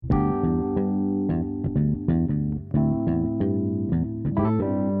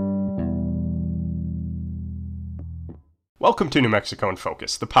Welcome to New Mexico in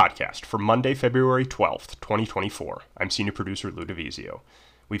Focus, the podcast for Monday, February 12th, 2024. I'm Senior Producer Lou DeVizio.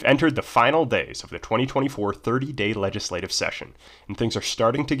 We've entered the final days of the 2024 30-day legislative session, and things are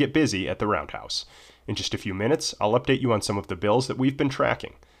starting to get busy at the Roundhouse. In just a few minutes, I'll update you on some of the bills that we've been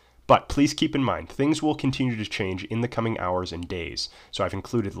tracking. But please keep in mind, things will continue to change in the coming hours and days, so I've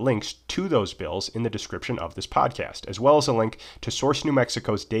included links to those bills in the description of this podcast, as well as a link to Source New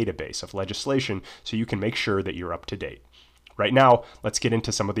Mexico's database of legislation so you can make sure that you're up to date. Right now, let's get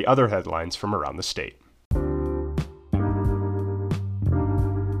into some of the other headlines from around the state.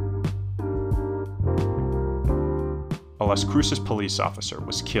 A Las Cruces police officer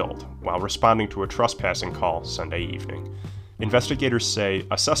was killed while responding to a trespassing call Sunday evening. Investigators say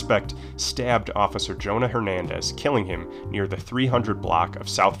a suspect stabbed Officer Jonah Hernandez, killing him near the 300 block of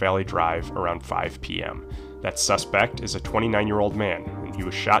South Valley Drive around 5 p.m. That suspect is a 29-year-old man, and he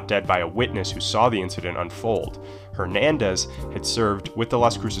was shot dead by a witness who saw the incident unfold. Hernandez had served with the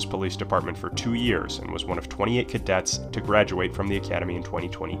Las Cruces Police Department for 2 years and was one of 28 cadets to graduate from the academy in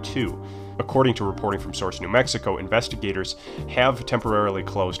 2022. According to reporting from Source New Mexico, investigators have temporarily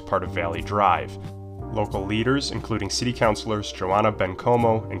closed part of Valley Drive. Local leaders, including City Councilors Joanna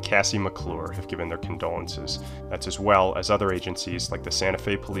Bencomo and Cassie McClure, have given their condolences. That's as well as other agencies like the Santa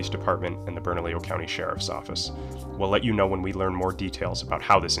Fe Police Department and the Bernalillo County Sheriff's Office. We'll let you know when we learn more details about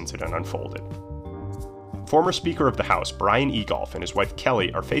how this incident unfolded. Former Speaker of the House Brian Egolf and his wife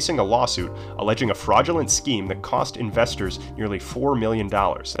Kelly are facing a lawsuit alleging a fraudulent scheme that cost investors nearly $4 million.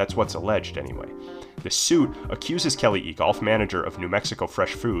 That's what's alleged anyway. The suit accuses Kelly Egolf, manager of New Mexico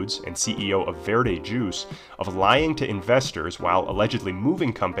Fresh Foods and CEO of Verde Juice, of lying to investors while allegedly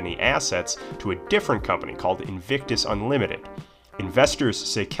moving company assets to a different company called Invictus Unlimited. Investors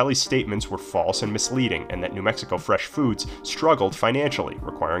say Kelly's statements were false and misleading, and that New Mexico Fresh Foods struggled financially,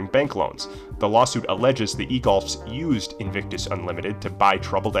 requiring bank loans. The lawsuit alleges the Egolfs used Invictus Unlimited to buy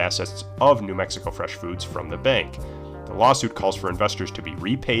troubled assets of New Mexico Fresh Foods from the bank. The lawsuit calls for investors to be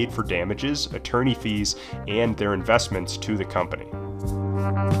repaid for damages, attorney fees, and their investments to the company.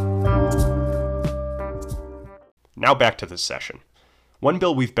 Now back to the session. One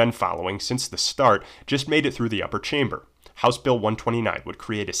bill we've been following since the start just made it through the upper chamber. House Bill 129 would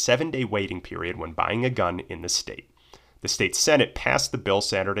create a 7-day waiting period when buying a gun in the state. The state Senate passed the bill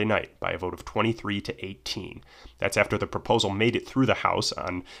Saturday night by a vote of 23 to 18. That's after the proposal made it through the House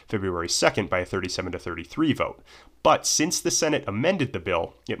on February 2nd by a 37 to 33 vote. But since the Senate amended the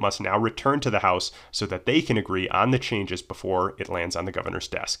bill, it must now return to the House so that they can agree on the changes before it lands on the governor's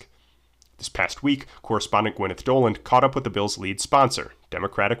desk. This past week, correspondent Gwyneth Doland caught up with the bill's lead sponsor,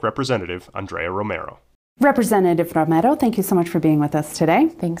 Democratic Representative Andrea Romero. Representative Romero, thank you so much for being with us today.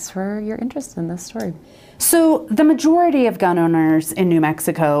 Thanks for your interest in this story. So the majority of gun owners in New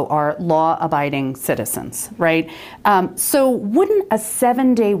Mexico are law-abiding citizens, right? So wouldn't a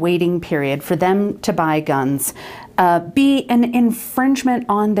 7-day waiting period for them to buy guns be an infringement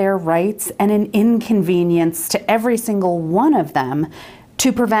on their rights and an inconvenience to every single one of them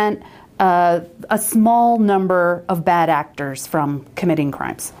to prevent a small number of bad actors from committing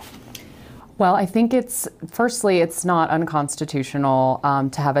crimes? Well, I think firstly, it's not unconstitutional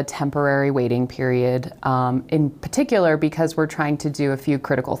to have a temporary waiting period, in particular because we're trying to do a few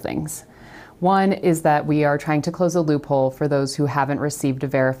critical things. One is that we are trying to close a loophole for those who haven't received a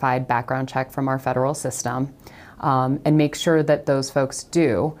verified background check from our federal system, and make sure that those folks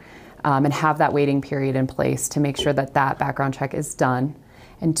do, and have that waiting period in place to make sure that that background check is done.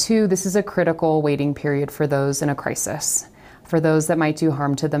 And two, this is a critical waiting period for those in a crisis. For those that might do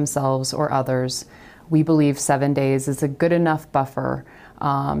harm to themselves or others, we believe 7 days is a good enough buffer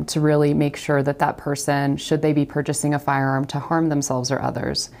to really make sure that that person, should they be purchasing a firearm to harm themselves or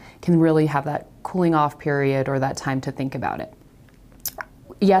others, can really have that cooling off period or that time to think about it.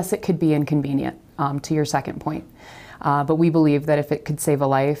 Yes, it could be inconvenient, to your second point, but we believe that if it could save a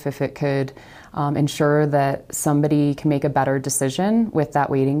life, if it could ensure that somebody can make a better decision with that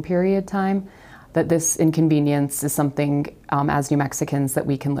waiting period time, that this inconvenience is something as New Mexicans that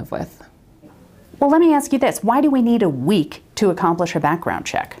we can live with. Well, let me ask you this. Why do we need a week to accomplish a background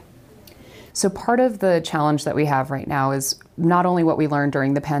check? So part of the challenge that we have right now is not only what we learned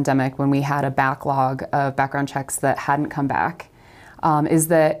during the pandemic when we had a backlog of background checks that hadn't come back, is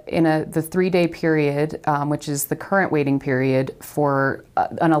that in the 3-day period, which is the current waiting period for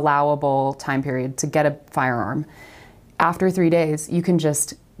an allowable time period to get a firearm, after 3 days, you can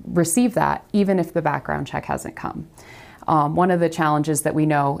just receive that even if the background check hasn't come. One of the challenges that we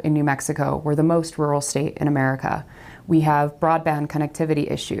know in New Mexico, we're the most rural state in America. We have broadband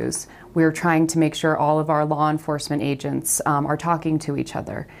connectivity issues. We're trying to make sure all of our law enforcement agents are talking to each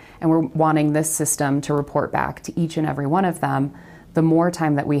other. And we're wanting this system to report back to each and every one of them. The more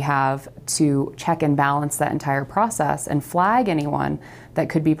time that we have to check and balance that entire process and flag anyone that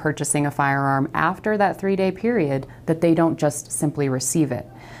could be purchasing a firearm after that 3-day period, that they don't just simply receive it.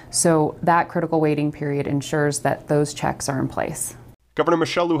 So that critical waiting period ensures that those checks are in place. Governor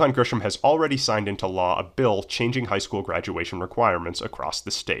Michelle Lujan Grisham has already signed into law a bill changing high school graduation requirements across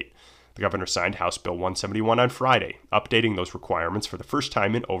the state. The governor signed House Bill 171 on Friday, updating those requirements for the first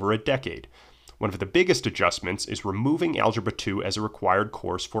time in over a decade. One of the biggest adjustments is removing Algebra 2 as a required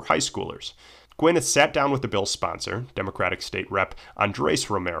course for high schoolers. Gwyneth sat down with the bill's sponsor, Democratic State Rep. Andres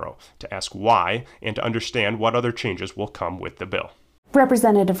Romero, to ask why and to understand what other changes will come with the bill.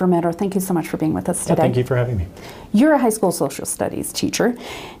 Representative Romero, thank you so much for being with us today. Thank you for having me. You're a high school social studies teacher.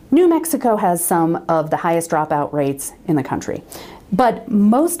 New Mexico has some of the highest dropout rates in the country. But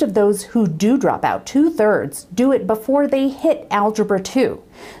most of those who do drop out, 2/3, do it before they hit Algebra 2.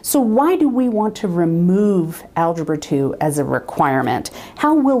 So why do we want to remove Algebra 2 as a requirement?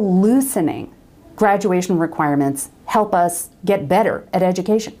 How will loosening graduation requirements help us get better at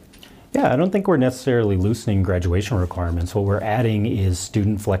education? Yeah, I don't think we're necessarily loosening graduation requirements. What we're adding is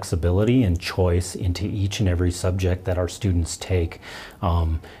student flexibility and choice into each and every subject that our students take.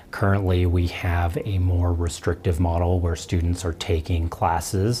 Currently, we have a more restrictive model where students are taking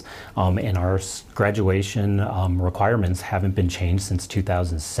classes, and our graduation requirements haven't been changed since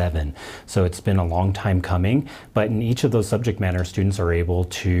 2007. So it's been a long time coming, but in each of those subject matter, students are able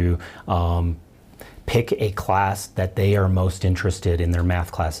to pick a class that they are most interested in, their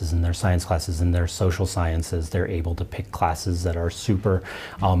math classes, in their science classes, in their social sciences. They're able to pick classes that are super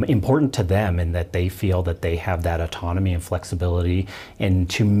important to them and that they feel that they have that autonomy and flexibility and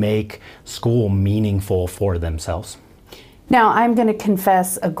to make school meaningful for themselves. Now, I'm going to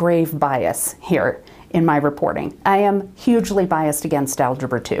confess a grave bias here in my reporting. I am hugely biased against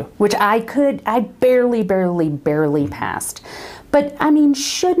Algebra 2, which I barely passed. But I mean,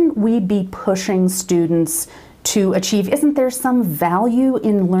 shouldn't we be pushing students to achieve? Isn't there some value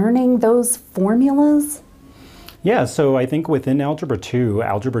in learning those formulas? Yeah, so I think within Algebra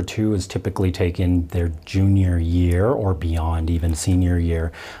 2 is typically taken their junior year or beyond, even senior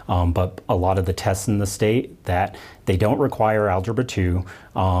year. But a lot of the tests in the state that they don't require Algebra 2,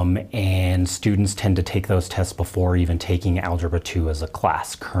 and students tend to take those tests before even taking Algebra 2 as a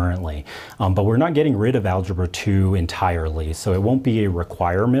class currently. But we're not getting rid of Algebra 2 entirely, so it won't be a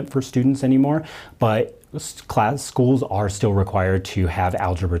requirement for students anymore, but schools are still required to have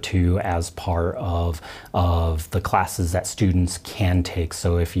Algebra 2 as part of the classes that students can take.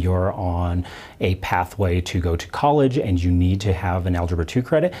 So if you're on a pathway to go to college and you need to have an Algebra 2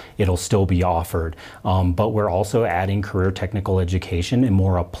 credit, it'll still be offered. But we're also adding career technical education and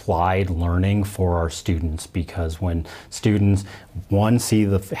more applied learning for our students, because when students, one,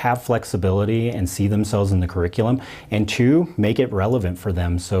 have flexibility and see themselves in the curriculum, and two, make it relevant for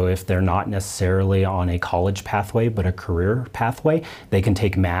them. So if they're not necessarily on a college pathway but a career pathway, they can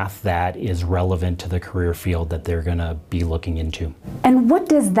take math that is relevant to the career field that they're going to be looking into. And what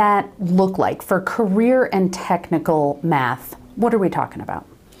does that look like for career and technical math? What are we talking about?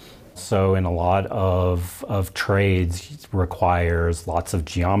 So in a lot of trades, it requires lots of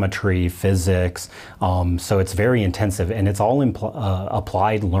geometry, physics, so it's very intensive, and it's all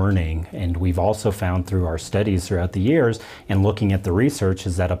applied learning. And we've also found through our studies throughout the years and looking at the research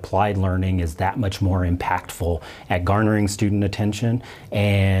is that applied learning is that much more impactful at garnering student attention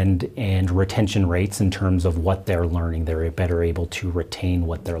and retention rates in terms of what they're learning. They're better able to retain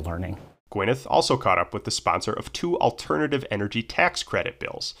what they're learning. Gwyneth also caught up with the sponsor of 2 alternative energy tax credit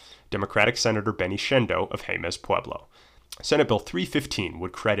bills, Democratic Senator Benny Shendo of Jemez Pueblo. Senate Bill 315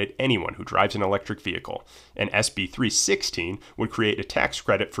 would credit anyone who drives an electric vehicle, and SB 316 would create a tax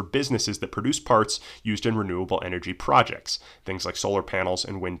credit for businesses that produce parts used in renewable energy projects, things like solar panels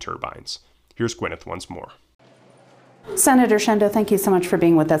and wind turbines. Here's Gwyneth once more. Senator Shendo, thank you so much for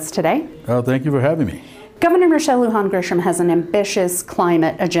being with us today. Thank you for having me. Governor Michelle Lujan Grisham has an ambitious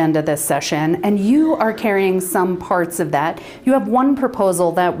climate agenda this session, and you are carrying some parts of that. You have one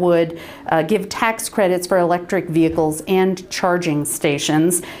proposal that would give tax credits for electric vehicles and charging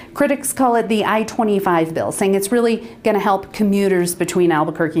stations. Critics call it the I-25 bill, saying it's really going to help commuters between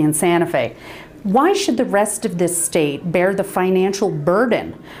Albuquerque and Santa Fe. Why should the rest of this state bear the financial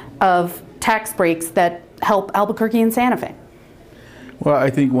burden of tax breaks that help Albuquerque and Santa Fe? Well,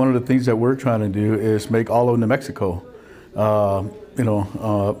 I think one of the things that we're trying to do is make all of New Mexico,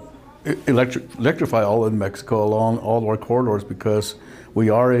 electrify all of New Mexico along all our corridors, because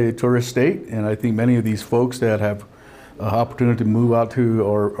we are a tourist state, and I think many of these folks that have opportunity to move out to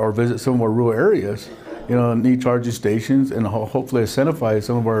or visit some of our rural areas, need charging stations, and hopefully incentivize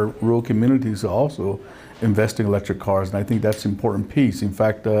some of our rural communities to also invest in electric cars. And I think that's an important piece. In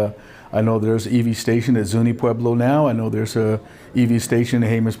fact, I know there's an EV station at Zuni Pueblo now. I know there's a EV station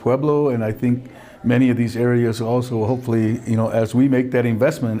in Jemez Pueblo, and I think many of these areas also, hopefully, as we make that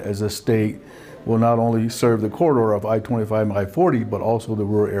investment as a state, will not only serve the corridor of I-25 and I-40, but also the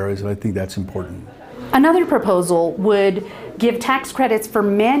rural areas, and I think that's important. Another proposal would give tax credits for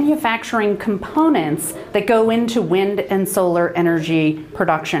manufacturing components that go into wind and solar energy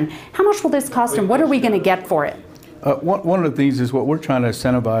production. How much will this cost, and what are we going to get for it? One of the things is what we're trying to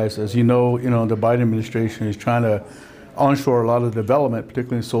incentivize. As you know, the Biden administration is trying to onshore a lot of development,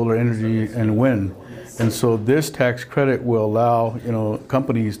 particularly in solar energy and wind. And so this tax credit will allow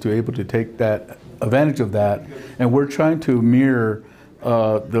companies to be able to take that advantage of that. And we're trying to mirror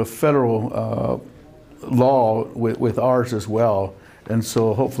the federal law with ours as well. And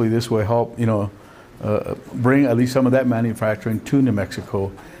so hopefully this will help bring at least some of that manufacturing to New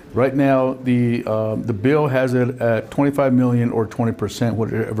Mexico. Right now, the bill has it at 25 million or 20%,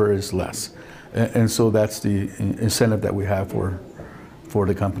 whatever is less. And so that's the incentive that we have for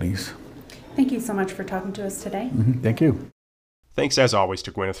the companies. Thank you so much for talking to us today. Thank you. Thanks as always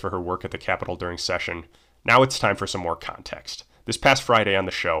to Gwyneth for her work at the Capitol during session. Now it's time for some more context. This past Friday on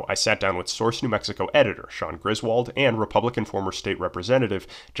the show, I sat down with Source New Mexico editor Sean Griswold and Republican former state representative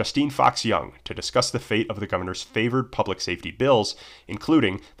Justine Fox-Young to discuss the fate of the governor's favored public safety bills,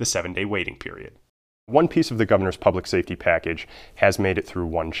 including the 7-day waiting period. One piece of the governor's public safety package has made it through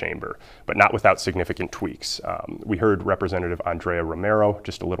one chamber, but not without significant tweaks. We heard Representative Andrea Romero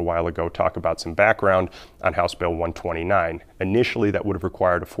just a little while ago talk about some background on House Bill 129. Initially, that would have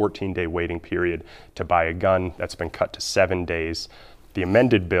required a 14-day waiting period to buy a gun. That's been cut to 7 days. The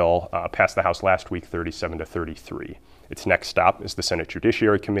amended bill passed the House last week, 37-33. Its next stop is the Senate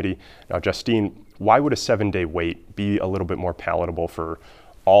Judiciary Committee. Now, Justine, why would a 7-day wait be a little bit more palatable for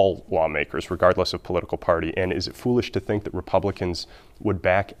all lawmakers, regardless of political party? And is it foolish to think that Republicans would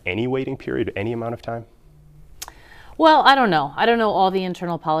back any waiting period, any amount of time? Well, I don't know. I don't know all the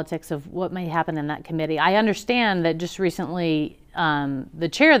internal politics of what may happen in that committee. I understand that just recently the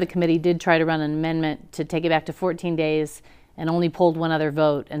chair of the committee did try to run an amendment to take it back to 14 days and only pulled one other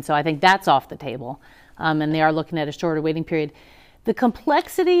vote. And so I think that's off the table. And they are looking at a shorter waiting period. The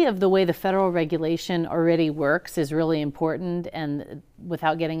complexity of the way the federal regulation already works is really important, and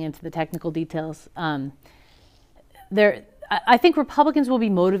without getting into the technical details, I think Republicans will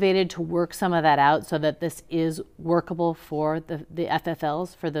be motivated to work some of that out so that this is workable for the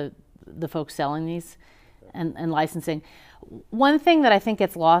FFLs, for the folks selling these and licensing. One thing that I think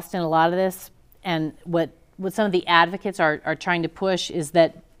gets lost in a lot of this, and what some of the advocates are trying to push, is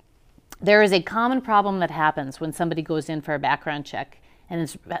that there is a common problem that happens when somebody goes in for a background check.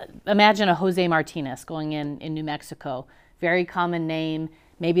 And imagine a Jose Martinez going in New Mexico. Very common name,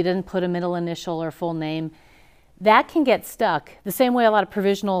 maybe doesn't put a middle initial or full name. That can get stuck the same way a lot of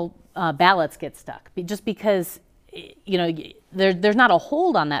provisional ballots get stuck. Just because there's not a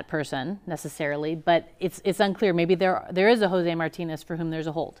hold on that person necessarily, but it's unclear. Maybe there is a Jose Martinez for whom there's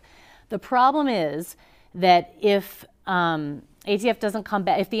a hold. The problem is that if ATF doesn't come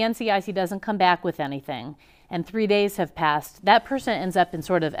back, if the NCIC doesn't come back with anything and 3 days have passed, that person ends up in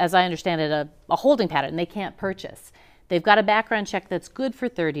sort of, as I understand it, a holding pattern, and they can't purchase. They've got a background check that's good for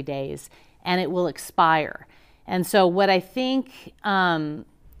 30 days and it will expire. And so what I think some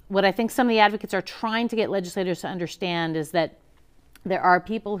of the advocates are trying to get legislators to understand is that there are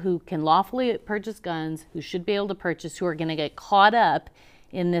people who can lawfully purchase guns, who should be able to purchase, who are going to get caught up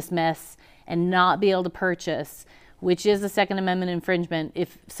in this mess and not be able to purchase, which is a Second Amendment infringement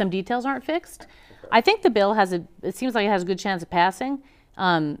if some details aren't fixed. I think the bill it seems like it has a good chance of passing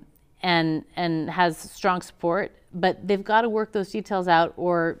and has strong support, but they've got to work those details out,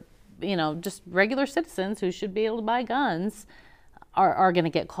 or just regular citizens who should be able to buy guns are going to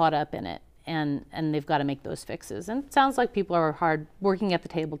get caught up in it, and they've got to make those fixes. And it sounds like people are hard working at the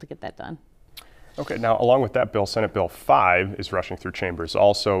table to get that done. Okay, now along with that bill, Senate Bill 5 is rushing through chambers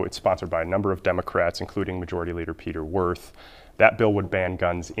also. It's sponsored by a number of Democrats, including Majority Leader Peter Wirth. That bill would ban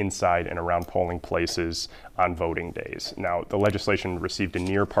guns inside and around polling places on voting days. Now, the legislation received a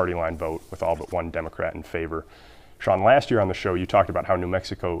near party line vote with all but one Democrat in favor. Sean, last year on the show, you talked about how New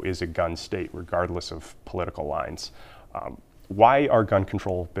Mexico is a gun state, regardless of political lines. Why are gun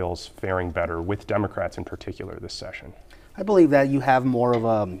control bills faring better, with Democrats in particular, this session? I believe that you have more of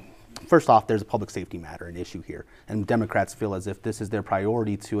a first off, there's a public safety matter, an issue here. And Democrats feel as if this is their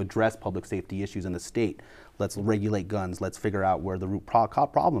priority to address public safety issues in the state. Let's regulate guns. Let's figure out where the root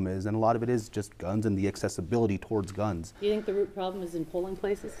problem is. And a lot of it is just guns and the accessibility towards guns. Do you think the root problem is in polling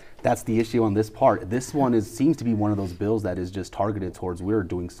places? That's the issue on this part. This one seems to be one of those bills that is just targeted towards we're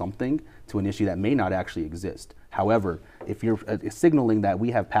doing something to an issue that may not actually exist. However, if you're signaling that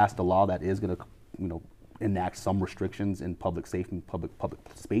we have passed a law that is going to, enact some restrictions in public safety, public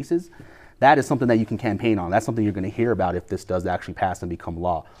spaces, that is something that you can campaign on. That's something you're going to hear about if this does actually pass and become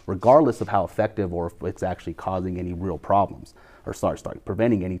law, regardless of how effective or if it's actually causing any real problems, or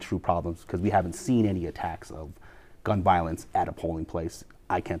preventing any true problems, because we haven't seen any attacks of gun violence at a polling place.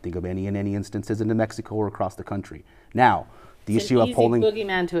 I can't think of any in any instances in New Mexico or across the country. Now, the issue of polling— It's an easy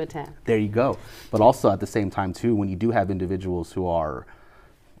boogeyman to attack. There you go. But also at the same time too, when you do have individuals who are,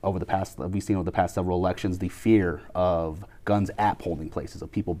 we've seen over the past several elections, the fear of guns at polling places,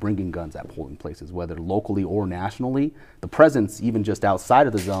 of people bringing guns at polling places, whether locally or nationally. The presence, even just outside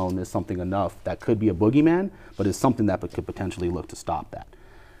of the zone, is something enough that could be a boogeyman, but is something that could potentially look to stop that.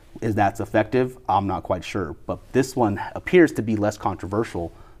 Is that effective? I'm not quite sure. But this one appears to be less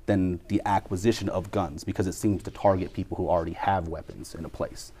controversial than the acquisition of guns, because it seems to target people who already have weapons in a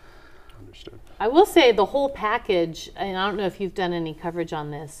place. Understood. I will say the whole package, and I don't know if you've done any coverage on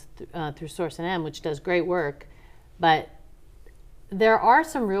this through Source NM, which does great work, but there are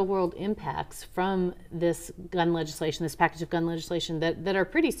some real world impacts from this gun legislation, this package of gun legislation that are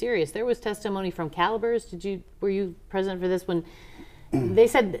pretty serious. There was testimony from Calibers. Were you present for this when they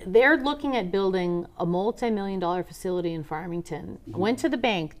said they're looking at building a multi-million-dollar facility in Farmington, went to the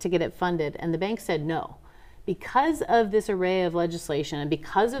bank to get it funded, and the bank said no. Because of this array of legislation and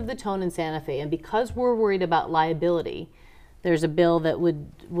because of the tone in Santa Fe and because we're worried about liability, there's a bill that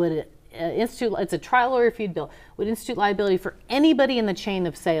would institute, it's a trial or refute bill, would institute liability for anybody in the chain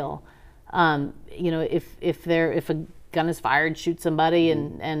of sale. If a gun is fired, shoot somebody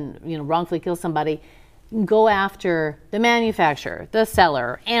and wrongfully kill somebody, go after the manufacturer, the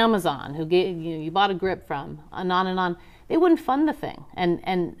seller, Amazon, who you bought a grip from, and on and on. They wouldn't fund the thing.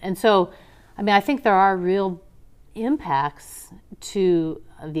 And so, I mean, I think there are real impacts to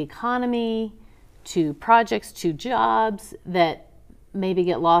the economy, to projects, to jobs that maybe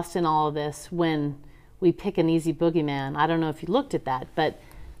get lost in all of this when we pick an easy boogeyman. I don't know if you looked at that, but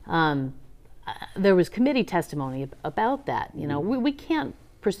there was committee testimony about that. We can't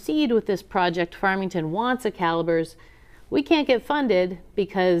proceed with this project. Farmington wants a Calibers. We can't get funded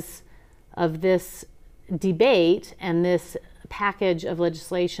because of this debate and this package of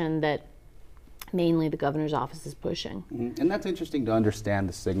legislation that mainly the governor's office is pushing. And that's interesting to understand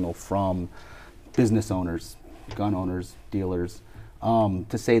the signal from business owners, gun owners, dealers,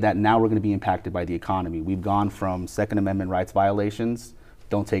 to say that now we're going to be impacted by the economy. We've gone from Second Amendment rights violations,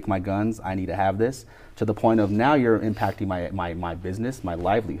 don't take my guns, I need to have this, to the point of now you're impacting my business, my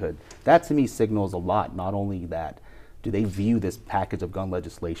livelihood. That to me signals a lot. Not only that, do they view this package of gun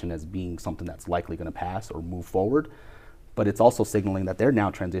legislation as being something that's likely going to pass or move forward, but it's also signaling that they're now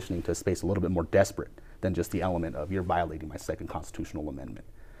transitioning to a space a little bit more desperate than just the element of you're violating my second constitutional amendment.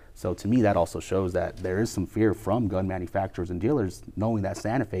 So to me, that also shows that there is some fear from gun manufacturers and dealers, knowing that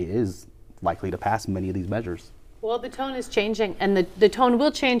Santa Fe is likely to pass many of these measures. Well, the tone is changing, and the tone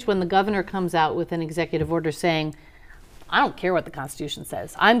will change when the governor comes out with an executive order saying, I don't care what the Constitution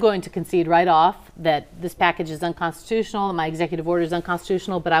says. I'm going to concede right off that this package is unconstitutional, and my executive order is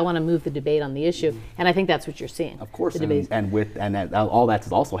unconstitutional, but I want to move the debate on the issue. And I think that's what you're seeing. Of course, and all that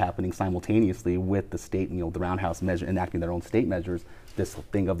is also happening simultaneously with the state, the roundhouse measure enacting their own state measures. This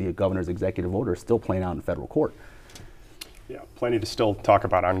thing of the governor's executive order is still playing out in federal court. Yeah, plenty to still talk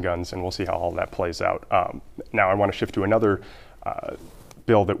about on guns, and we'll see how all that plays out. Now I want to shift to another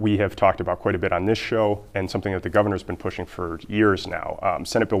bill that we have talked about quite a bit on this show, and something that the governor's been pushing for years now.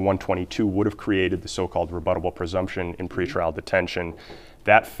 Senate Bill 122 would have created the so-called rebuttable presumption in pretrial detention.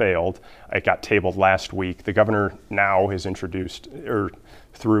 That failed. It got tabled last week. The governor now has introduced,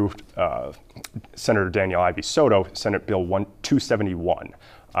 through Senator Danielle Ivey Soto, Senate Bill 271.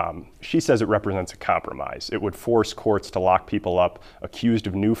 She says it represents a compromise. It would force courts to lock people up accused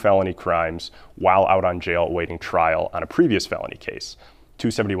of new felony crimes while out on jail awaiting trial on a previous felony case.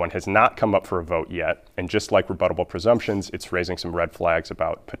 271 has not come up for a vote yet, and just like rebuttable presumptions, it's raising some red flags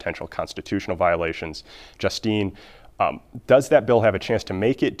about potential constitutional violations. Justine, does that bill have a chance to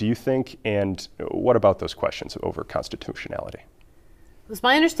make it, do you think? And what about those questions over constitutionality? It's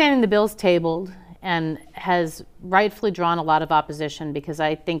my understanding the bill's tabled and has rightfully drawn a lot of opposition because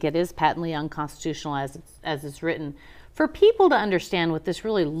I think it is patently unconstitutional as it's written. For people to understand what this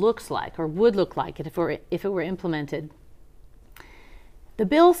really looks like or would look like if it were implemented, The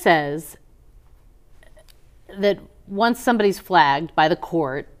bill says that once somebody's flagged by the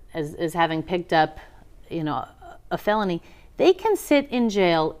court as having picked up, a felony, they can sit in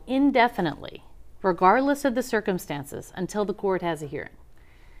jail indefinitely, regardless of the circumstances, until the court has a hearing.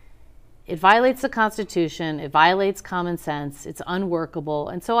 It violates the Constitution, it violates common sense, it's unworkable.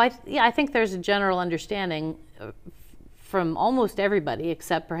 And so I think there's a general understanding from almost everybody,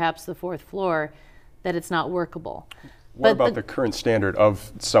 except perhaps the fourth floor, that it's not workable. What about the current standard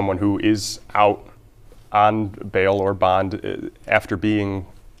of someone who is out on bail or bond after being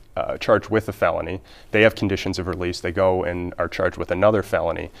charged with a felony? They have conditions of release, they go and are charged with another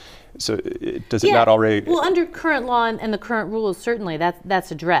felony. So does it not already? Well, under current law and the current rules, certainly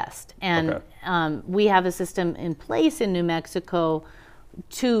that's addressed. And okay. We have a system in place in New Mexico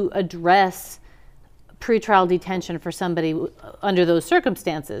to address pretrial detention for somebody under those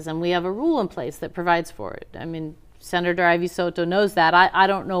circumstances. And we have a rule in place that provides for it. I mean, Senator Ivy Soto knows that. I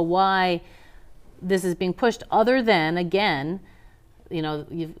don't know why this is being pushed, other than, again,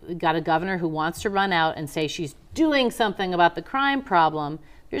 you've got a governor who wants to run out and say she's doing something about the crime problem.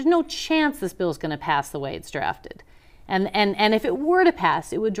 There's no chance this bill is going to pass the way it's drafted. And if it were to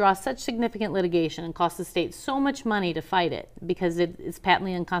pass, it would draw such significant litigation and cost the state so much money to fight it, because it's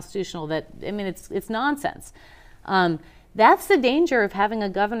patently unconstitutional that, it's nonsense. That's the danger of having a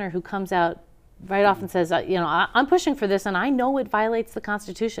governor who comes out right off and says, I'm pushing for this and I know it violates the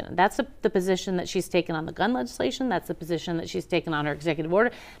Constitution. That's the position that she's taken on the gun legislation. That's the position that she's taken on her executive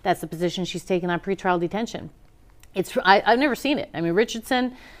order. That's the position she's taken on pretrial detention. I've never seen it.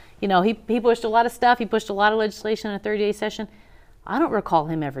 Richardson, he pushed a lot of stuff. He pushed a lot of legislation in a 30-day session. I don't recall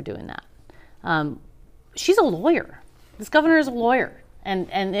him ever doing that. She's a lawyer. This governor is a lawyer,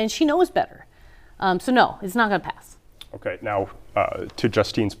 and she knows better. So no, it's not going to pass. Okay, now to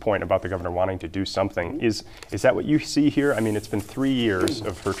Justine's point about the governor wanting to do something, is that what you see here? It's been 3 years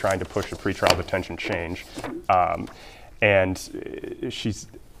of her trying to push a pretrial detention change, and she's,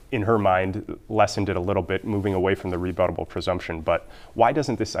 in her mind, lessened it a little bit, moving away from the rebuttable presumption. But why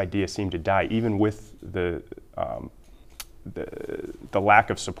doesn't this idea seem to die, even with the lack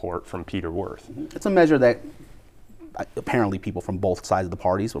of support from Peter Wirth? It's a measure that apparently people from both sides of the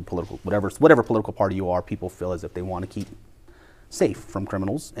parties, or whatever political party you are, people feel as if they want to keep safe from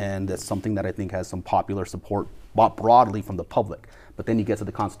criminals, and that's something that I think has some popular support broadly from the public. But then you get to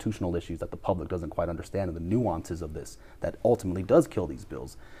the constitutional issues that the public doesn't quite understand, and the nuances of this that ultimately does kill these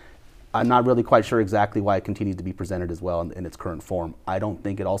bills. I'm not really quite sure exactly why it continues to be presented as well in its current form. I don't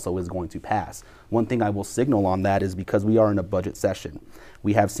think it also is going to pass. One thing I will signal on that is, because we are in a budget session,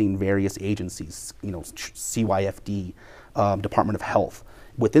 we have seen various agencies, CYFD, Department of Health,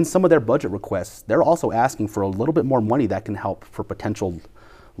 within some of their budget requests, they're also asking for a little bit more money that can help for potential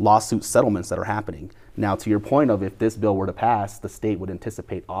lawsuit settlements that are happening. Now, to your point of, if this bill were to pass, the state would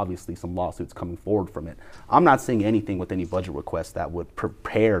anticipate obviously some lawsuits coming forward from it. I'm not seeing anything with any budget requests that would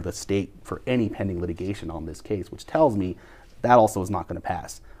prepare the state for any pending litigation on this case, which tells me that also is not going to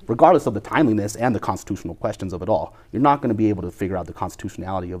pass. Regardless of the timeliness and the constitutional questions of it all, you're not going to be able to figure out the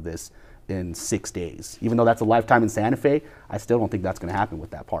constitutionality of this in 6 days. Even though that's a lifetime in Santa Fe, I still don't think that's going to happen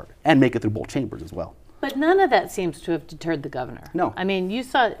with that part, and make it through both chambers as well. But none of that seems to have deterred the governor. No. You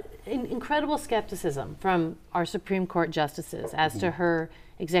saw incredible skepticism from our Supreme Court justices as to her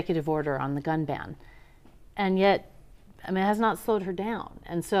executive order on the gun ban. And yet, it has not slowed her down.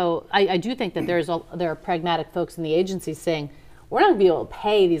 And so I do think that there are pragmatic folks in the agency saying, we're not going to be able to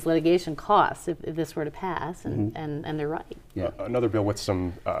pay these litigation costs if this were to pass, and they're right. Yeah. Another bill with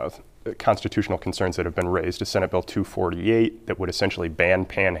some constitutional concerns that have been raised is Senate Bill 248, that would essentially ban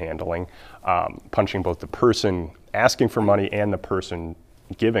panhandling, punishing both the person asking for money and the person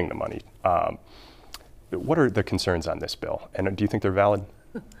giving the money. What are the concerns on this bill, and do you think they're valid?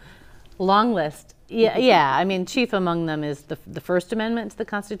 Long list. Yeah. Chief among them is the First Amendment to the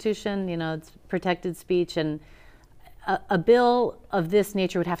Constitution. It's protected speech, and a bill of this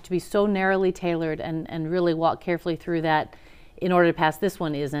nature would have to be so narrowly tailored and really walk carefully through that in order to pass. This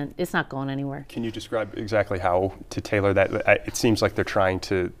one isn't. It's not going anywhere. Can you describe exactly how to tailor that? It seems like they're trying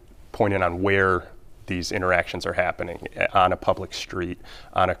to point in on where these interactions are happening, on a public street,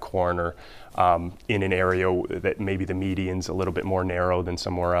 on a corner, in an area that maybe the median's a little bit more narrow than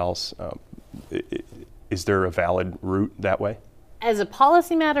somewhere else. Is there a valid route that way? As a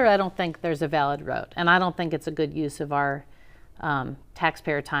policy matter, I don't think there's a valid route, and I don't think it's a good use of our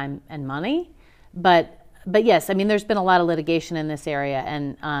taxpayer time and money. But yes, there's been a lot of litigation in this area,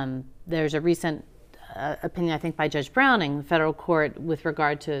 and there's a recent opinion, I think, by Judge Browning, the federal court, with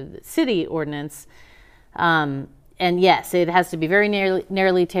regard to the city ordinance. And yes, it has to be very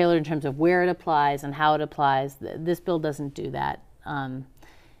narrowly tailored in terms of where it applies and how it applies. This bill doesn't do that.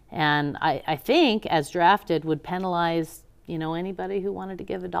 And I think, as drafted, would penalize, anybody who wanted to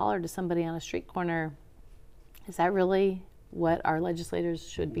give $1 to somebody on a street corner. Is that really what our legislators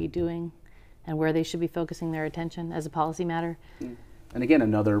should be doing and where they should be focusing their attention as a policy matter? And again,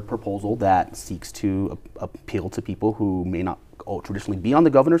 another proposal that seeks to appeal to people who may not traditionally be on the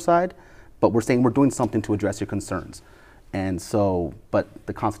governor's side, but we're saying we're doing something to address your concerns. And so, but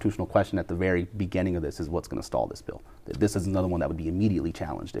the constitutional question at the very beginning of this is what's going to stall this bill. This is another one that would be immediately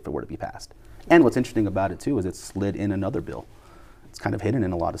challenged if it were to be passed. And what's interesting about it too is it's slid in another bill. It's kind of hidden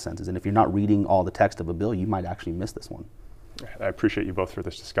in a lot of senses. And if you're not reading all the text of a bill, you might actually miss this one. I appreciate you both for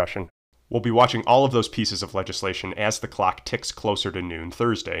this discussion. We'll be watching all of those pieces of legislation as the clock ticks closer to noon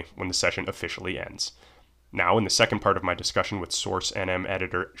Thursday when the session officially ends. Now, in the second part of my discussion with Source NM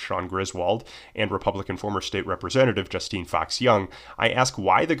editor Sean Griswold and Republican former state representative Justine Fox-Young, I ask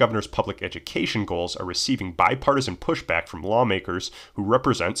why the governor's public education goals are receiving bipartisan pushback from lawmakers who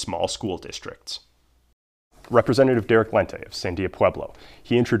represent small school districts. Representative Derek Lente of Sandia Pueblo.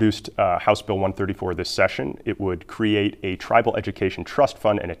 He introduced House Bill 134 this session. It would create a tribal education trust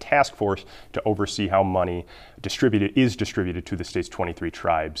fund and a task force to oversee how money is distributed to the state's 23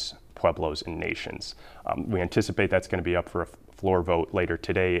 tribes, pueblos, and nations. We anticipate that's going to be up for a floor vote later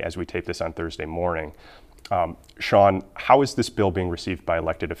today as we tape this on Thursday morning. Sean, how is this bill being received by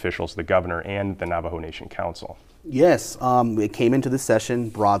elected officials, the governor, and the Navajo Nation Council? Yes, it came into this session,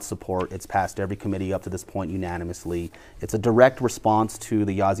 broad support. It's passed every committee up to this point unanimously. It's a direct response to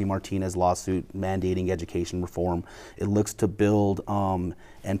the Yazzie Martinez lawsuit mandating education reform. It looks to build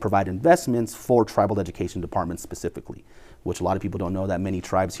and provide investments for tribal education departments specifically, which a lot of people don't know that many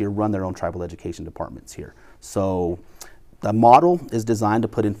tribes here run their own tribal education departments here. So the model is designed to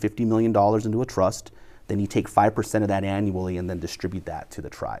put in $50 million into a trust. Then you take 5% of that annually and then distribute that to the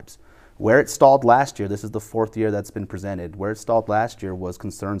tribes. Where it stalled last year, this is the fourth year that's been presented, where it stalled last year was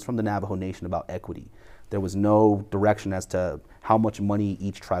concerns from the Navajo Nation about equity. There was no direction as to how much money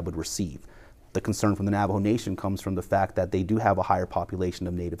each tribe would receive. The concern from the Navajo Nation comes from the fact that they do have a higher population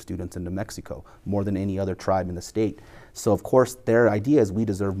of Native students in New Mexico, more than any other tribe in the state. So of course their idea is we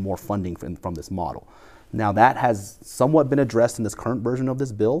deserve more funding from this model. Now that has somewhat been addressed in this current version of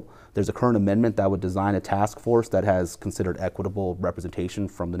this bill. There's a current amendment that would design a task force that has considered equitable representation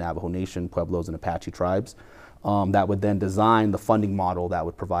from the Navajo Nation, Pueblos, and Apache tribes that would then design the funding model that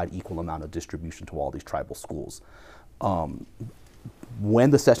would provide equal amount of distribution to all these tribal schools. When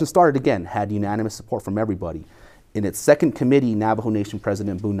the session started, again, had unanimous support from everybody. In its second committee, Navajo Nation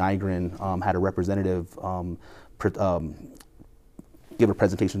President Boo Nygren had a representative give a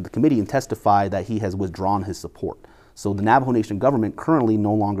presentation to the committee and testify that he has withdrawn his support. So the Navajo Nation government currently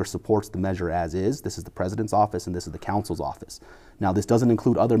no longer supports the measure as is. This is the president's office and this is the council's office. Now this doesn't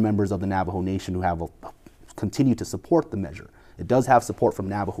include other members of the Navajo Nation who have continue to support the measure. It does have support from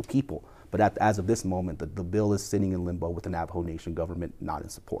Navajo people, but as of this moment, the bill is sitting in limbo with the Navajo Nation government not in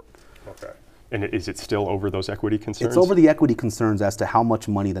support. Okay. And is it still over those equity concerns? It's over the equity concerns as to how much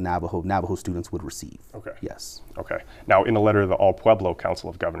money the Navajo students would receive. Okay. Yes. Okay. Now, in a letter to the All Pueblo Council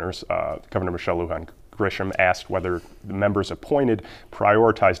of Governors, Governor Michelle Lujan Grisham asked whether the members appointed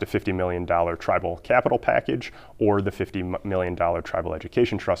prioritized a $50 million tribal capital package or the $50 million tribal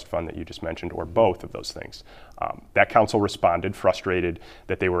education trust fund that you just mentioned, or both of those things. That council responded, frustrated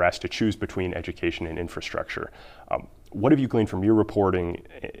that they were asked to choose between education and infrastructure. What have you gleaned from your reporting?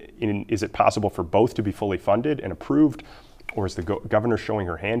 Is it possible for both to be fully funded and approved, or is the governor showing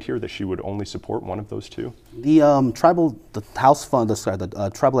her hand here that she would only support one of those two? The House fund,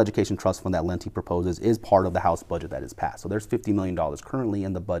 the Tribal Education Trust Fund that Lente proposes is part of the House budget that is passed. So there's $50 million currently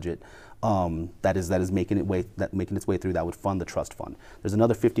in the budget that is making its way through that would fund the trust fund. There's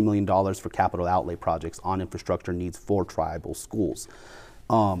another $50 million for capital outlay projects on infrastructure needs for tribal schools.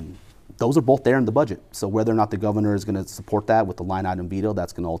 Those are both there in the budget. So whether or not the governor is going to support that with the line item veto,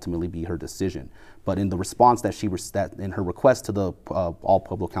 that's going to ultimately be her decision. But in the response that in her request to the All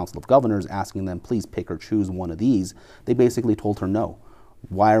Pueblo Council of Governors, asking them please pick or choose one of these, they basically told her no.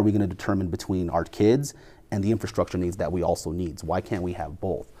 Why are we going to determine between our kids and the infrastructure needs that we also need? Why can't we have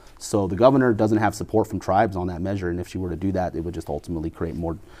both? So the governor doesn't have support from tribes on that measure, and if she were to do that, it would just ultimately create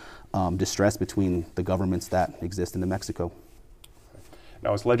more distress between the governments that exist in New Mexico.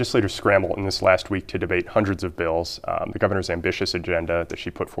 Now, as legislators scramble in this last week to debate hundreds of bills, the governor's ambitious agenda that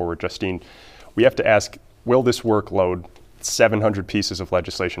she put forward, Justine, we have to ask, will this workload, 700 pieces of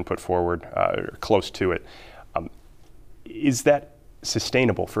legislation put forward, or close to it, is that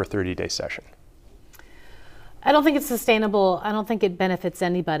sustainable for a 30-day session? I don't think it's sustainable. I don't think it benefits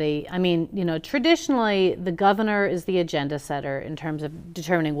anybody. I mean, traditionally, the governor is the agenda setter in terms of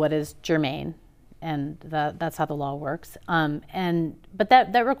determining what is germane that's how the law works. But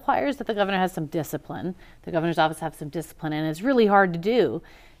that requires that the governor has some discipline. The governor's office has some discipline, and it's really hard to do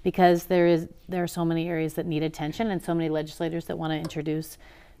because there are so many areas that need attention and so many legislators that want to introduce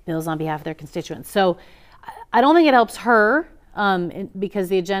bills on behalf of their constituents. So I don't think it helps her because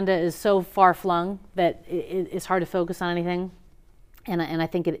the agenda is so far flung that it's hard to focus on anything, and I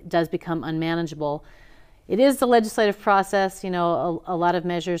think it does become unmanageable. It is the legislative process. A lot of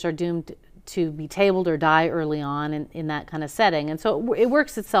measures are doomed to be tabled or die early on in that kind of setting. And so it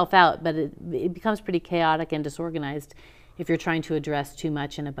works itself out, but it becomes pretty chaotic and disorganized if you're trying to address too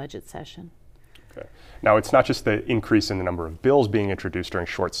much in a budget session. Okay. Now, it's not just the increase in the number of bills being introduced during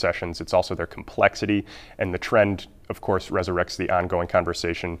short sessions, it's also their complexity, and the trend, of course, resurrects the ongoing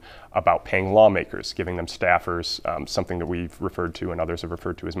conversation about paying lawmakers, giving them staffers, something that we've referred to and others have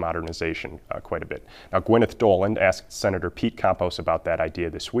referred to as modernization quite a bit. Now, Gwyneth Doland asked Senator Pete Campos about that idea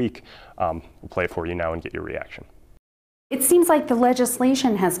this week. We'll play it for you now and get your reaction. It seems like the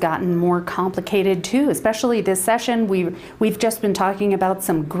legislation has gotten more complicated too, especially this session. We've just been talking about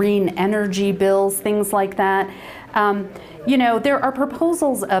some green energy bills, things like that. There are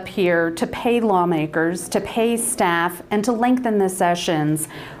proposals up here to pay lawmakers, to pay staff, and to lengthen the sessions.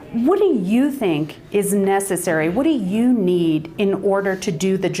 What do you think is necessary? What do you need in order to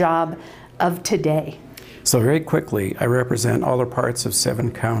do the job of today? So very quickly, I represent all the parts of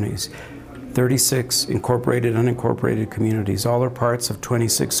 7 counties. 36 incorporated, unincorporated communities, all are parts of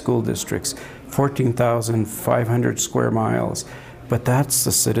 26 school districts, 14,500 square miles. But that's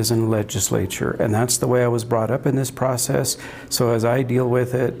the citizen legislature, and that's the way I was brought up in this process. So as I deal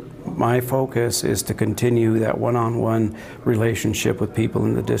with it, my focus is to continue that one-on-one relationship with people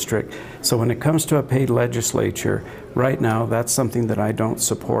in the district. So when it comes to a paid legislature, right now that's something that I don't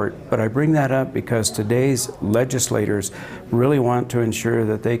support. But I bring that up because today's legislators really want to ensure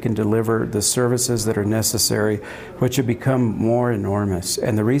that they can deliver the services that are necessary, which have become more enormous.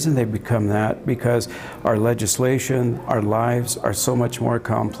 And the reason they become that, because our legislation, our lives are so much more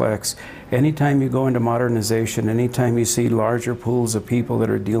complex. Anytime you go into modernization, anytime you see larger pools of people that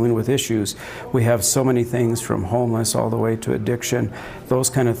are dealing with issues, we have so many things from homeless all the way to addiction. Those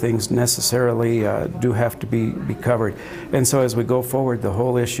kind of things necessarily do have to be covered. And so as we go forward, the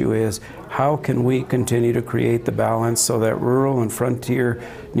whole issue is how can we continue to create the balance so that rural and frontier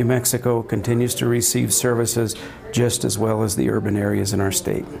New Mexico continues to receive services just as well as the urban areas in our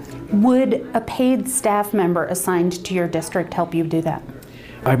state. Would a paid staff member assigned to your district help you do that?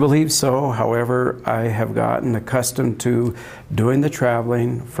 I believe so. However, I have gotten accustomed to doing the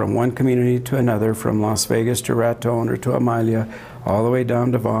traveling from one community to another, from Las Vegas to Raton or to Amalia, all the way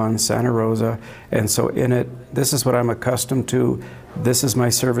down to Vaughan, Santa Rosa. And so in it, this is what I'm accustomed to. This is my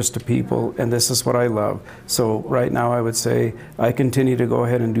service to people, and this is what I love. So right now I would say I continue to go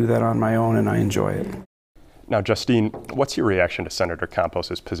ahead and do that on my own, and I enjoy it. Now, Justine, what's your reaction to Senator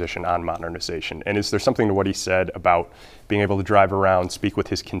Campos's position on modernization? And is there something to what he said about being able to drive around, speak with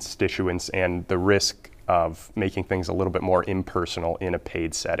his constituents, and the risk of making things a little bit more impersonal in a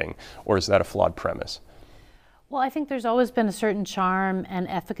paid setting? Or is that a flawed premise? Well, I think there's always been a certain charm and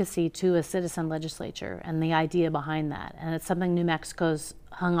efficacy to a citizen legislature and the idea behind that. And it's something New Mexico's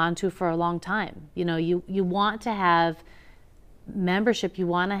hung on to for a long time. You want to have membership, you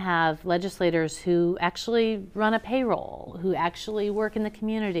want to have legislators who actually run a payroll, who actually work in the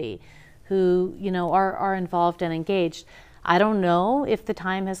community, who are involved and engaged. I don't know if the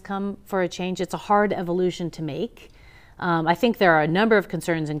time has come for a change. It's a hard evolution to make. I think there are a number of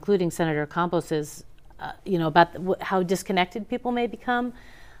concerns, including Senator Campos's, about how disconnected people may become.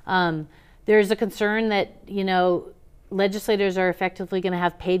 There's a concern that legislators are effectively going to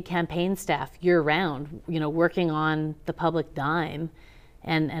have paid campaign staff year-round, working on the public dime,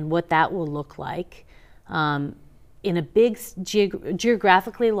 and what that will look like. In a big,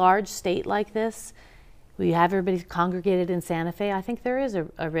 geographically large state like this, we have everybody congregated in Santa Fe. I think there is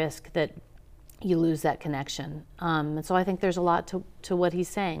a risk that you lose that connection. And so I think there's a lot to what he's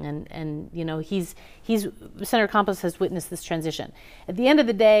saying. And Senator Campos has witnessed this transition. At the end of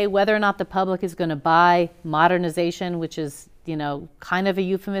the day, whether or not the public is going to buy modernization, which is, kind of a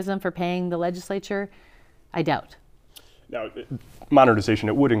euphemism for paying the legislature, I doubt. Now, modernization,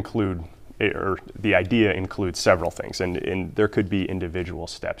 it would include, or the idea includes several things, and there could be individual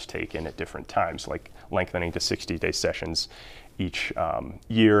steps taken at different times, like lengthening to 60-day sessions each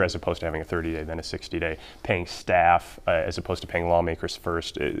year as opposed to having a 30-day, then a 60-day, paying staff as opposed to paying lawmakers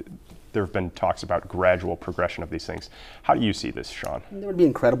first. There have been talks about gradual progression of these things. How do you see this, Sean? There would be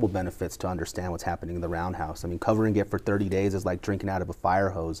incredible benefits to understand what's happening in the roundhouse. I mean, covering it for 30 days is like drinking out of a fire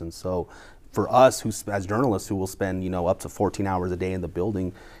hose. And so for us, as journalists who will spend, up to 14 hours a day in the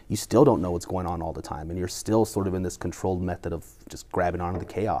building, you still don't know what's going on all the time, and you're still sort of in this controlled method of just grabbing onto the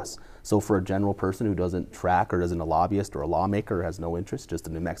chaos. So for a general person who doesn't track or isn't a lobbyist or a lawmaker or has no interest, just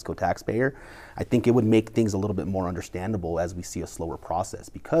a New Mexico taxpayer, I think it would make things a little bit more understandable as we see a slower process.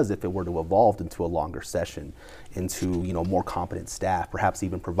 Because if it were to evolve into a longer session, into more competent staff, perhaps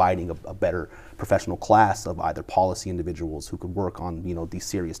even providing a better professional class of either policy individuals who could work on these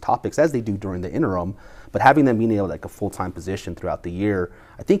serious topics as they do during the interim, but having them being able like a full-time position throughout the year,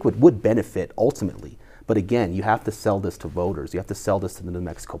 I think would benefit ultimately. But again, you have to sell this to voters. You have to sell this to the New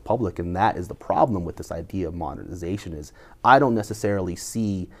Mexico public, and that is the problem with this idea of modernization. Is I don't necessarily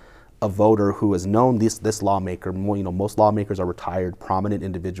see a voter who has known this lawmaker. Most lawmakers are retired, prominent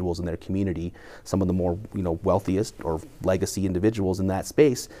individuals in their community, some of the more wealthiest or legacy individuals in that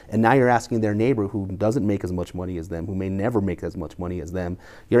space. And now you're asking their neighbor who doesn't make as much money as them, who may never make as much money as them,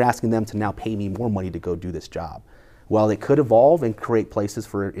 you're asking them to now pay me more money to go do this job. Well, it could evolve and create places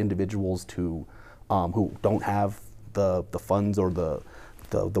for individuals to who don't have the funds or the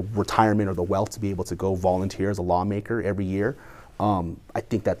retirement or the wealth to be able to go volunteer as a lawmaker every year. I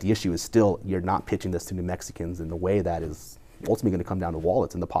think that the issue is still you're not pitching this to New Mexicans in the way that is ultimately going to come down to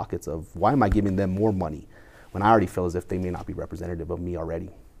wallets in the pockets of why am I giving them more money when I already feel as if they may not be representative of me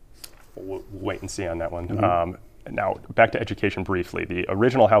already. We'll wait and see on that one. Now, back to education briefly. The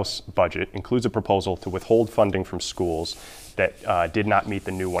original House budget includes a proposal to withhold funding from schools that did not meet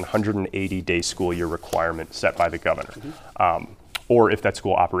the new 180-day school year requirement set by the governor, or if that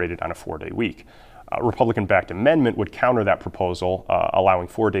school operated on a 4-day week. A Republican-backed amendment would counter that proposal, allowing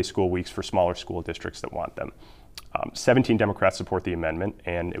 4-day school weeks for smaller school districts that want them. 17 Democrats support the amendment,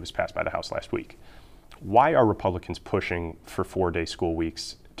 and it was passed by the House last week. Why are Republicans pushing for 4-day school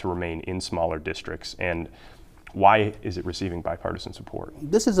weeks to remain in smaller districts, and why is it receiving bipartisan support?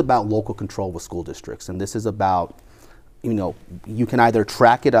 This is about local control with school districts, and this is about, you can either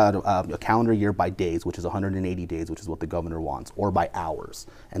track it out of a calendar year by days, which is 180 days, which is what the governor wants, or by hours.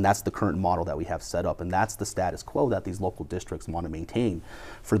 And that's the current model that we have set up, and that's the status quo that these local districts want to maintain.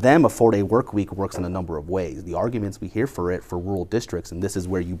 For them, a 4-day work week works in a number of ways. The arguments we hear for it for rural districts, and this is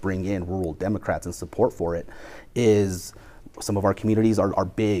where you bring in rural Democrats and support for it, is some of our communities are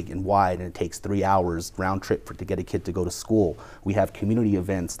big and wide, and it takes 3 hours round trip to get a kid to go to school. We have community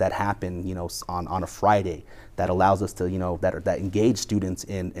events that happen, on a Friday that allows us to, that engage students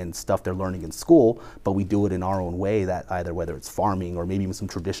in stuff they're learning in school, but we do it in our own way, that either whether it's farming or maybe even some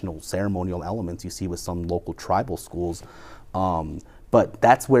traditional ceremonial elements you see with some local tribal schools. But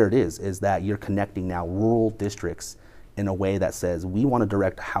that's where it is that you're connecting now rural districts in a way that says we want to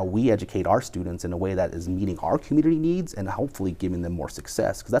direct how we educate our students in a way that is meeting our community needs and hopefully giving them more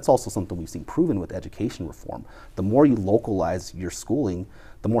success. Because that's also something we've seen proven with education reform. The more you localize your schooling,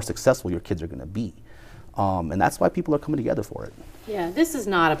 the more successful your kids are going to be. And that's why people are coming together for it. Yeah, this is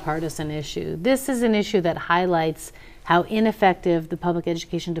not a partisan issue. This is an issue that highlights how ineffective the public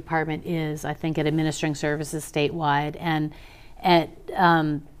education department is, I think, at administering services statewide and at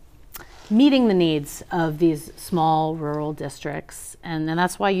meeting the needs of these small rural districts. And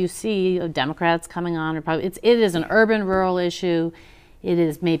that's why you see Democrats coming on. It is an urban-rural issue. It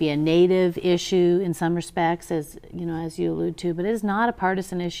is maybe a native issue in some respects, as you allude to, but it is not a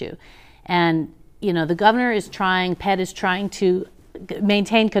partisan issue. And the governor is trying, Pett is trying to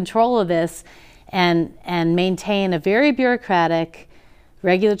maintain control of this and maintain a very bureaucratic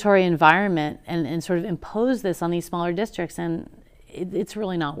regulatory environment and sort of impose this on these smaller districts, and it's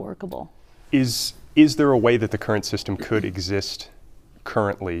really not workable. Is there a way that the current system could exist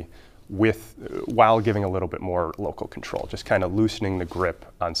currently while giving a little bit more local control, just kind of loosening the grip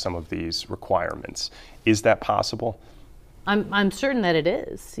on some of these requirements? Is that possible? I'm certain that it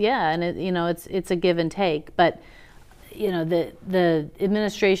is, yeah, and it's a give and take. But the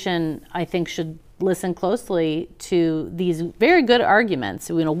administration, I think, should listen closely to these very good arguments.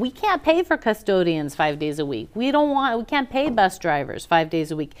 We can't pay for custodians 5 days a week. We can't pay bus drivers 5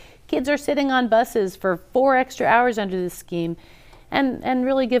 days a week. Kids are sitting on buses for 4 extra hours under this scheme, and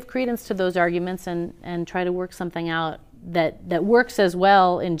really give credence to those arguments and try to work something out that works as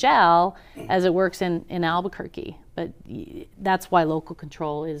well in JAL as it works in Albuquerque. But that's why local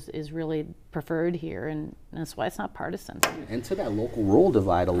control is really preferred here, and that's why it's not partisan. And to that local-rural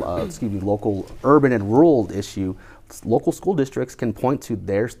divide, local urban and rural issue, local school districts can point to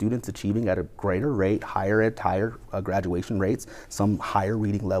their students achieving at a greater rate, higher graduation rates, some higher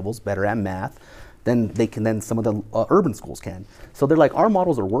reading levels, better at math, than some of the urban schools can. So they're like, our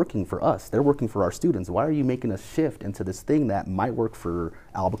models are working for us. They're working for our students. Why are you making a shift into this thing that might work for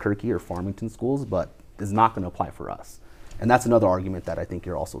Albuquerque or Farmington schools, but is not going to apply for us? And that's another argument that I think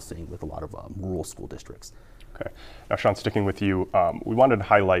you're also seeing with a lot of rural school districts. Okay. Now, Sean, sticking with you, we wanted to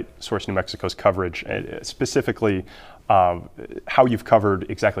highlight Source New Mexico's coverage, specifically how you've covered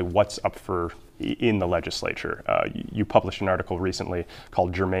exactly what's up for in the legislature. You published an article recently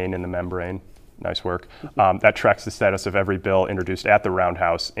called Germain in the Membrane. Nice work. That tracks the status of every bill introduced at the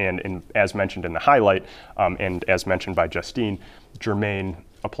Roundhouse, and as mentioned in the highlight, and as mentioned by Justine, Germain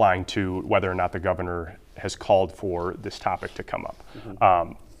applying to whether or not the governor has called for this topic to come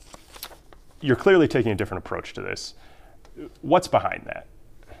up. You're clearly taking a different approach to this. What's behind that?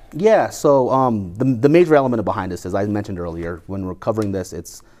 Yeah, so the major element behind this, as I mentioned earlier, when we're covering this,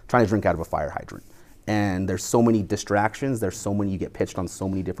 it's trying to drink out of a fire hydrant. And there's so many distractions, you get pitched on so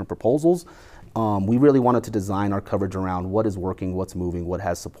many different proposals. We really wanted to design our coverage around what is working, what's moving, what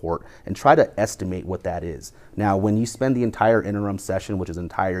has support, and try to estimate what that is. Now, when you spend the entire interim session, which is an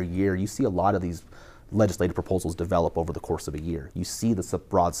entire year, you see a lot of these legislative proposals develop over the course of a year. You see the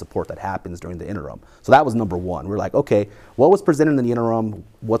broad support that happens during the interim. So that was number one. We're like, okay, what was presented in the interim,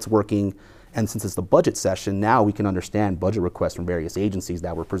 what's working, and since it's the budget session, now we can understand budget requests from various agencies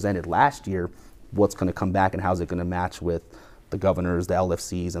that were presented last year, what's going to come back and how's it going to match with the governors, the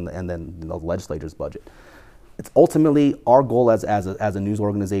LFCs, and then the legislature's budget. It's ultimately our goal as a news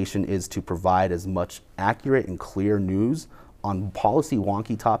organization is to provide as much accurate and clear news on policy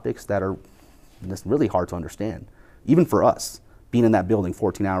wonky topics that are just really hard to understand. Even for us, being in that building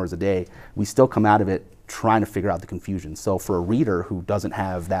 14 hours a day, we still come out of it trying to figure out the confusion. So for a reader who doesn't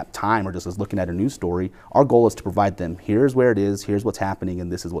have that time or just is looking at a news story, our goal is to provide them, here's where it is, here's what's happening,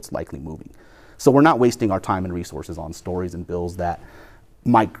 and this is what's likely moving. So we're not wasting our time and resources on stories and bills that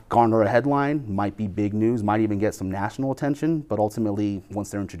might garner a headline, might be big news, might even get some national attention, but ultimately,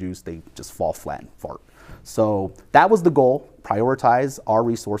 once they're introduced, they just fall flat and fart. So that was the goal, prioritize our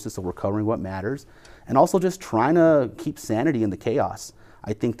resources so we're covering what matters, and also just trying to keep sanity in the chaos.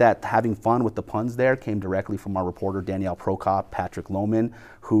 I think that having fun with the puns there came directly from our reporter Danielle Prokop, Patrick Lohman,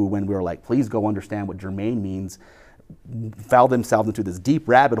 who when we were like, please go understand what Germain means, fell themselves into this deep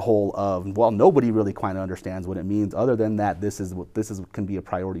rabbit hole of, well, nobody really quite understands what it means other than that this can be a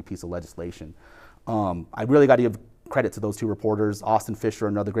priority piece of legislation. I really got to give credit to those two reporters, Austin Fisher,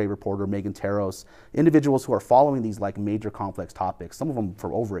 another great reporter, Megan Terros, individuals who are following these like major complex topics, some of them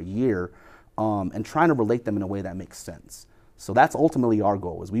for over a year, and trying to relate them in a way that makes sense. So that's ultimately our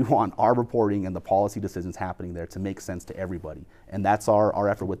goal, is we want our reporting and the policy decisions happening there to make sense to everybody. And that's our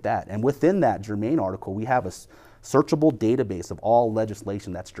effort with that. And within that Germain article, we have a searchable database of all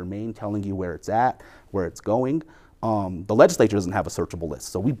legislation that's Germain, telling you where it's at, where it's going. The legislature doesn't have a searchable list,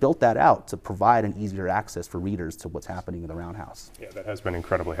 so we built that out to provide an easier access for readers to what's happening in the Roundhouse. Yeah, that has been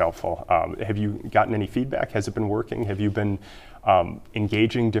incredibly helpful. Have you gotten any feedback? Has it been working? Have you been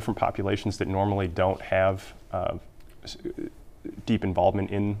engaging different populations that normally don't have deep involvement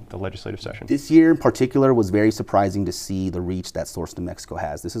in the legislative session? This year in particular was very surprising to see the reach that Source New Mexico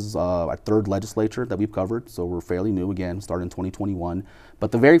has. This is our third legislature that we've covered, so we're fairly new again, started in 2021.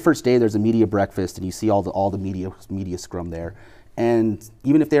 But the very first day there's a media breakfast and you see all the media scrum there. And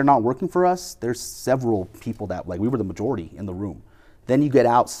even if they're not working for us, there's several people that, like, we were the majority in the room. Then you get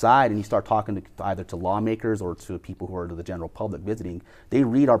outside and you start talking to either to lawmakers or to people who are to the general public visiting. They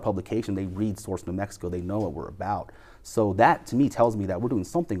read our publication, they read Source New Mexico, they know what we're about. So that to me tells me that we're doing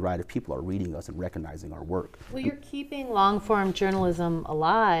something right if people are reading us and recognizing our work. Well, you're keeping long-form journalism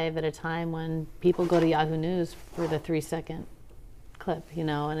alive at a time when people go to Yahoo News for the 3-second clip, you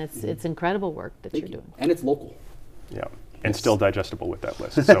know, and it's incredible work that you're doing. And it's local. Yeah, and still digestible with that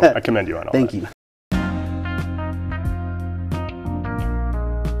list. So I commend you on all that. Thank you.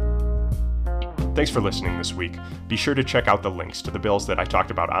 Thanks for listening this week. Be sure to check out the links to the bills that I talked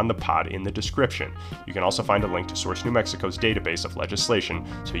about on the pod in the description. You can also find a link to Source New Mexico's database of legislation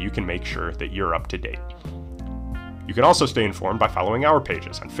so you can make sure that you're up to date. You can also stay informed by following our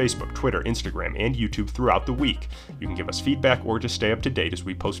pages on Facebook, Twitter, Instagram, and YouTube throughout the week. You can give us feedback or just stay up to date as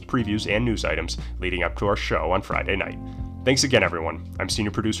we post previews and news items leading up to our show on Friday night. Thanks again, everyone. I'm senior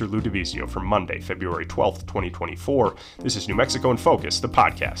producer Lou DeVizio for Monday, February 12th, 2024. This is New Mexico in Focus, the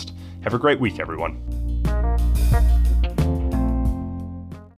podcast. Have a great week, everyone.